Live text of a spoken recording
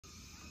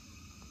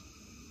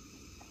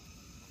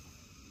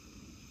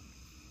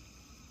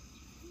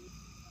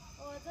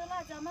这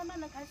辣椒慢慢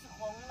的开始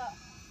红了，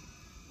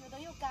有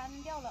的又干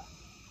掉了。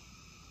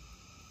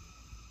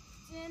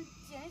今天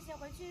捡一些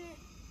回去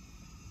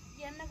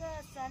腌那个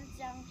酸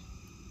姜。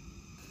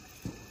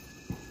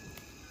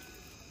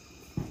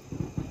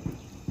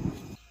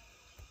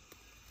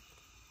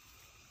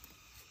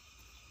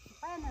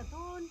哎呀，那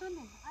墩墩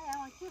的，哎呀，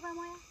我去吧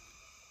么呀？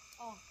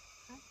哦，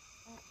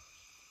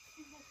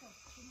这个手，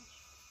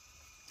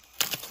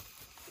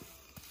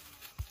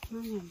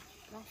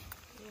来，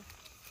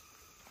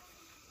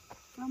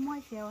我摸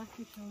一些，我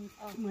去收。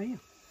哦，没有，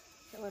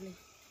在这里。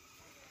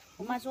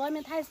我妈说外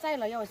面太晒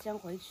了，要我先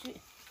回去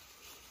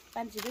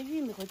搬几个玉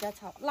米回家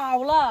炒。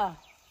老了，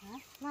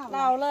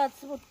老了，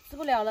吃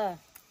不了了。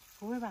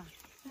不会吧？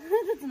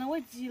这只能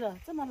喂鸡了，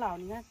这么老，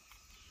你看。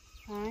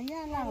哎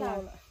呀，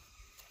老了。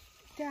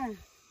干，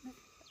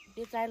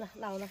别摘了，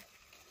老了，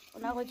我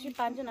拿回去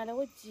搬就拿来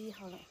喂鸡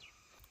好了。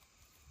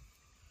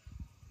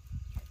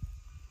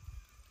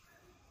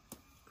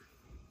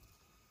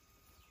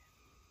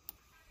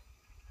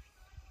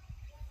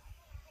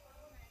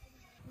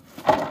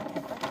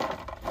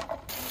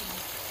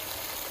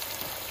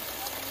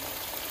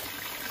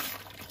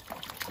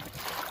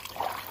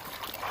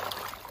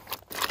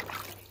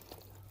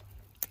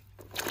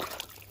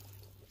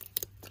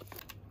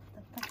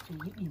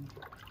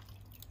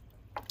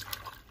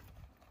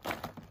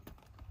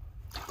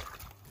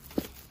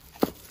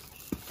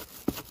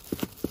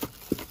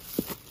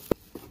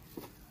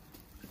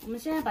我们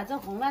现在把这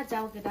红辣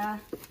椒给它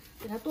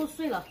剁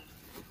碎了。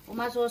我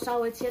妈说稍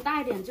微切大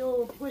一点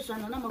就不会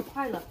酸的那么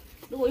快了。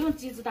如果用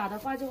机子打的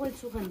话，就会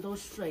出很多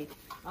水。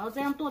然后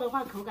这样剁的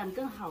话，口感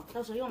更好，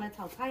到时候用来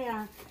炒菜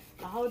呀，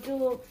然后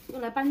就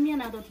用来拌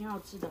面啊，都挺好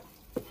吃的。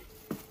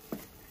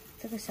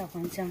这个小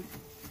黄姜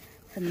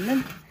很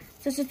嫩，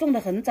这是种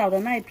的很早的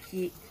那一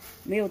批，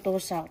没有多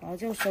少，然后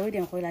就收一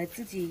点回来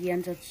自己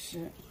腌着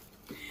吃。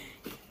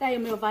大家有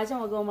没有发现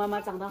我跟我妈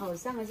妈长得好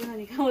像啊？现在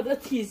你看我的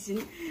体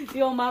型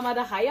比我妈妈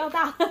的还要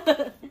大。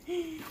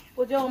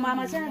我觉得我妈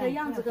妈现在的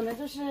样子可能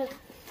就是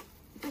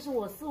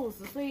我40、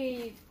50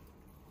岁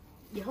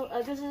以后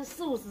就是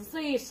40、50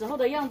岁时候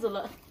的样子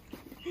了，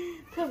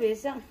特别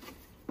像。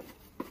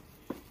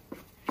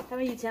他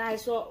们以前还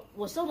说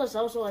我瘦的时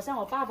候说我像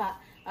我爸爸，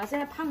然后现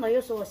在胖了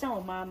又说我像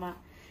我妈妈。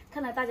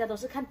看来大家都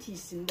是看体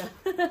型的。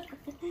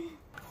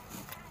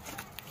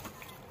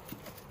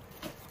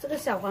这个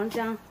小黄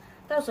姜。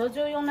到时候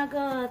就用那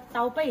个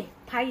刀背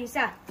拍一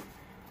下，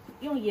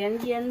用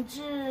盐腌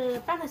制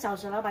半个小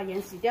时，然后把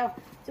盐洗掉，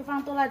就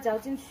放剁辣椒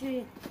进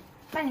去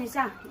拌一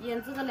下，腌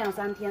制个2、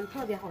3天，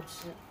特别好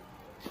吃，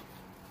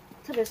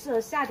特别适合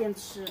夏天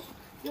吃，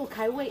又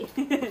开胃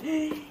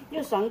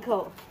又爽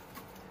口。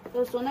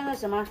都说那个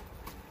什么，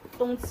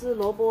冬吃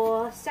萝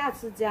卜夏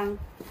吃姜，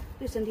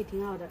对身体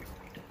挺好的。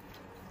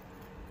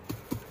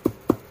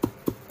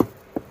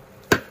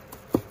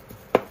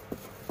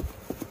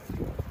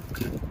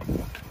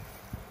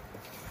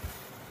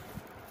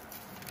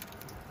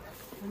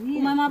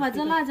我妈妈把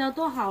这辣椒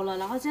剁好了，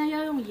然后现在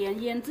要用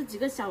盐腌制几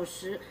个小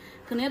时，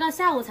可能要到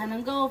下午才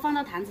能够放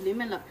到坛子里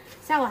面了。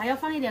下午还要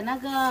放一点那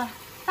个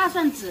大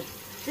蒜籽，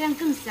这样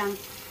更香。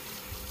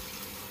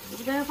我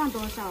不知道要放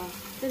多少啊，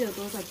这里有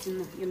多少斤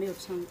呢？也没有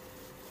称。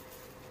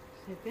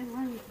随便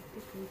放一点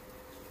就可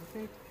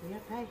以，不要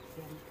太咸。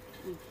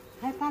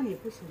太淡也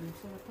不行，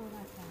这个剁辣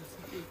椒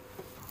是。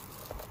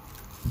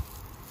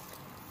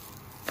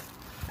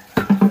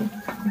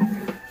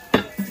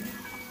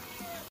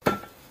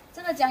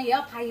姜也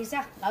要拍一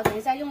下，然后等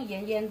一下用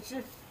盐腌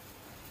制，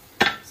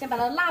先把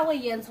它辣味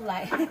腌出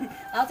来，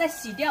然后再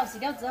洗掉，洗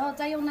掉之后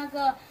再用那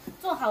个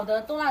做好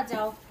的剁辣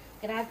椒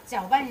给它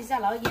搅拌一下，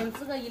然后腌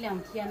制个1、2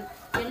天，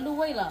腌入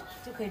味了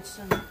就可以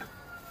吃了。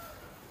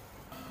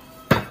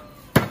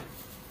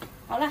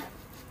好了，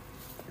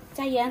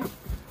加盐。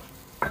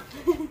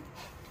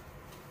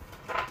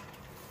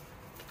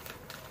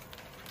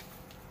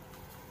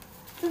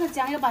这个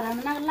姜要把它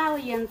的那个辣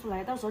味腌出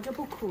来，到时候就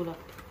不苦了。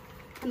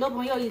很多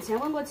朋友以前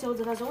问过秋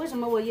子，他说为什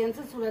么我腌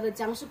制出来的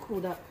姜是苦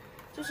的，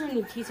就是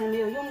你提前没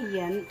有用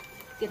盐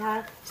给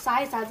它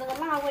杀一杀这个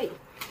辣味，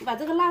你把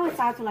这个辣味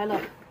杀出来了，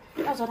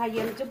到时候它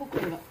腌的就不苦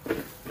了。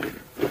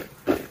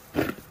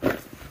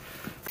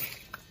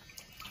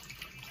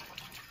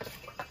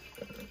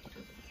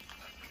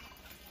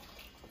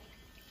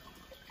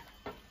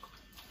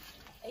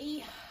哎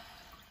呀，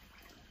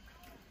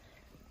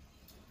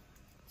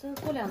这个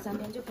过2、3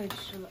天就可以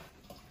吃了。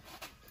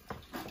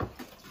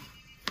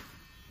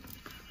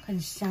很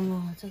香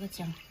哦，这个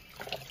姜，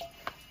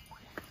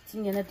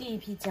今年的第1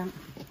批姜，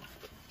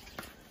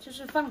就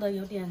是放的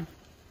有点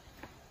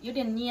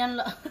蔫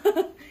了，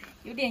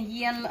有点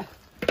蔫了。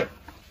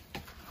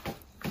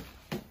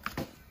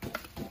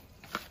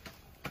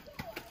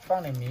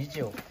放点米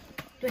酒，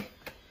对，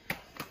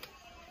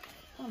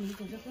放米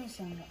酒就更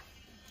香了。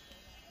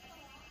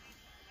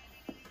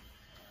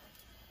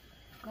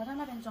拿到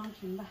那边装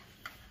瓶吧，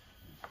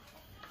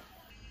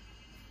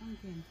放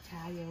点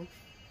茶油。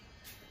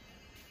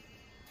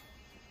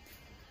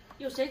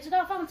有谁知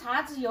道放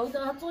茶籽油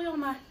的作用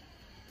吗？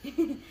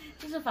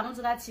就是防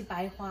止它起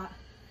白花。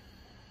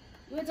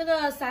因为这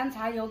个山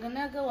茶油跟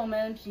那个我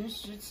们平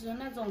时吃的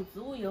那种植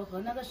物油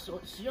和那个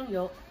食用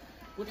油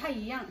不太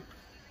一样，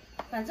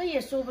反正也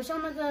说不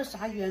上那个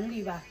啥原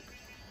理吧，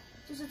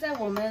就是在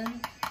我们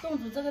侗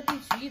族这个地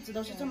区一直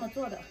都是这么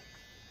做的。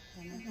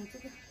看看这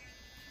个，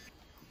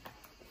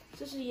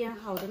这是腌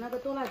好的那个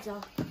剁辣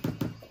椒，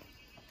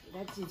给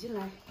它挤进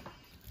来。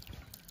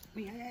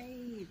哎，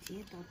接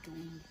到中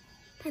了。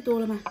太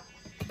多了吗？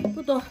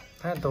不多。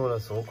太多了，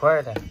说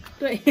快点。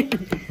对，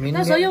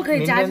到时候又可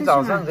以加进去嘛。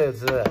明天早上可以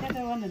吃。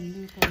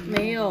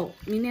没有，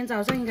明天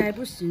早上应该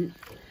不行，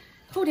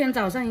后天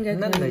早上应该可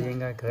以。嫩的应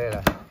该可以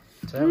了，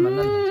这么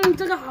嫩的。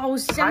这个好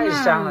香啊！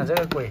太香了，这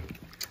个鬼，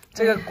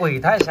这个鬼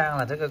太香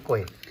了，这个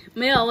鬼。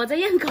没有，我在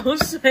咽口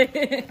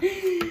水。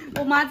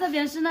我妈这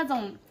边是那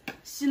种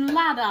辛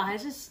辣的，还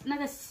是那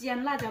个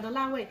鲜辣椒的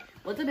辣味，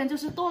我这边就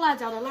是剁辣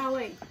椒的辣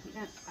味。你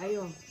看，哎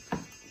呦。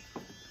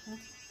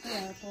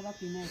多到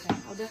平了。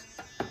好的。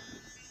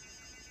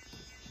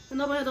很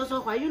多朋友都说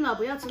怀孕了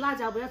不要吃辣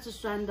椒，不要吃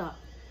酸的。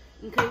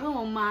你可以问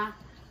我妈，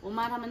我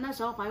妈他们那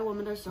时候怀我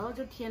们的时候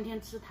就天天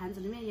吃坛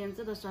子里面腌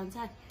制的酸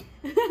菜，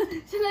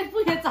现在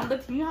不也长得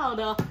挺好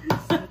的哦。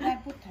时代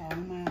不同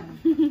嘛。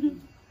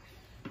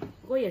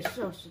不过也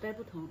是哦，时代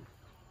不同。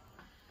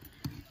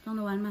装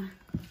得完吗？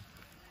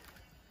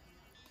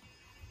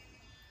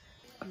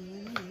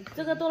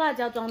这个剁辣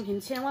椒装瓶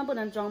千万不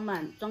能装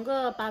满，装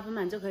个8分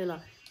满就可以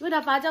了。因为它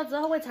发酵之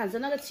后会产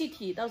生那个气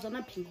体，到时候那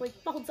瓶会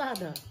爆炸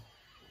的。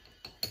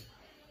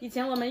以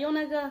前我们用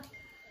那个，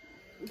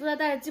不知道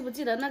大家记不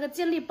记得那个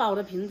健力宝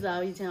的瓶子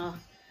啊？以前啊，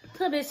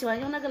特别喜欢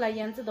用那个来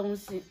腌制东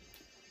西。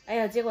哎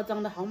呀，结果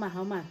装的好满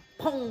好满，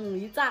砰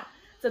一炸，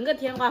整个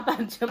天花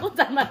板全部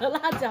长满了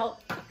辣椒。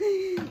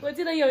我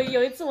记得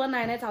有一次我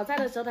奶奶炒菜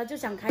的时候，她就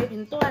想开一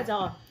瓶剁辣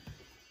椒，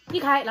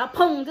一开然后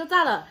砰就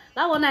炸了。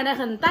然后我奶奶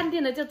很淡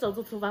定的就走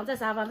出厨房，在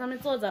沙发上面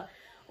坐着。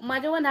我妈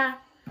就问她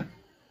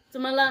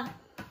怎么了？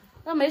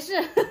那没事，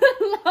然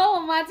后我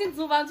妈进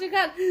厨房去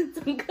看，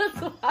整个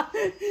厨房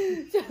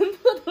全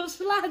部都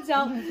是辣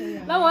椒。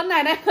然后我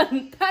奶奶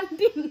很淡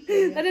定，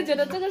她就觉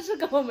得这个事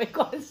跟我没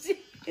关系。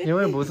因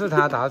为不是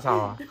她打炒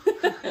啊。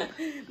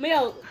没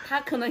有，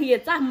她可能也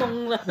炸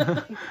懵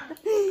了。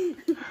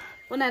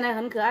我奶奶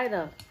很可爱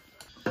的。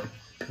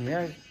你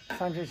要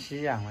上去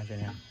吸氧吗？今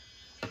天？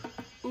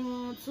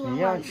吃完晚。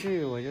你要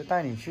去，我就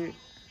带你去。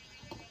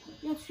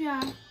要去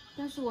啊，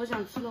但是我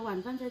想吃了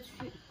晚饭再去。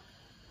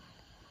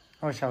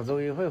哦，小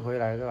周一会回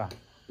来对吧？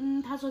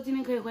他说今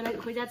天可以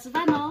回家吃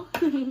饭哦。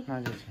那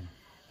就行。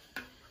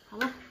好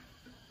了，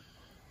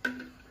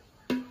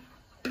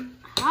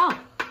好，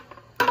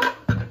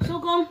收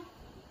工。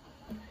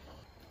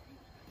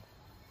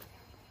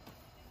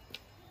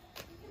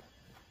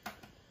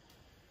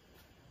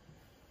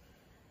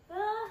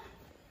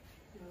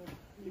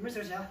你们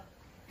休息啊。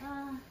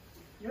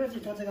有没有紧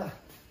张这个？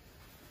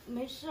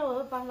没事，我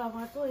会帮老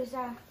妈做一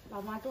下，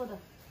老妈做的，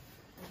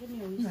我去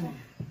扭一下。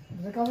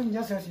我就告诉你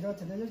要休息了，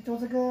整天做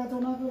这个做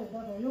那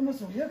个，用个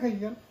手也可以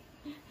用。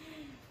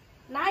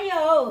哪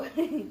有？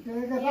也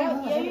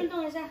也运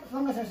动一下。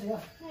半个小时啊。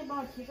那你帮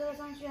我提这个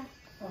上去啊。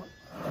好，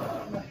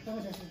来半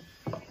个小时。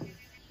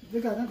这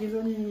个那听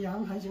说你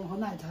羊很喜欢喝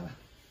奶茶了。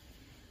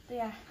对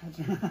呀。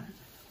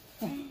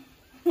嗯。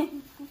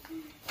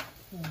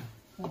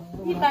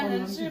一般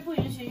人是不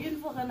允许孕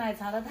妇喝奶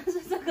茶的，但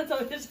是这个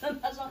周医生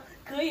他说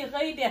可以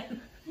喝一点。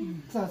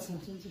再吃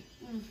进去。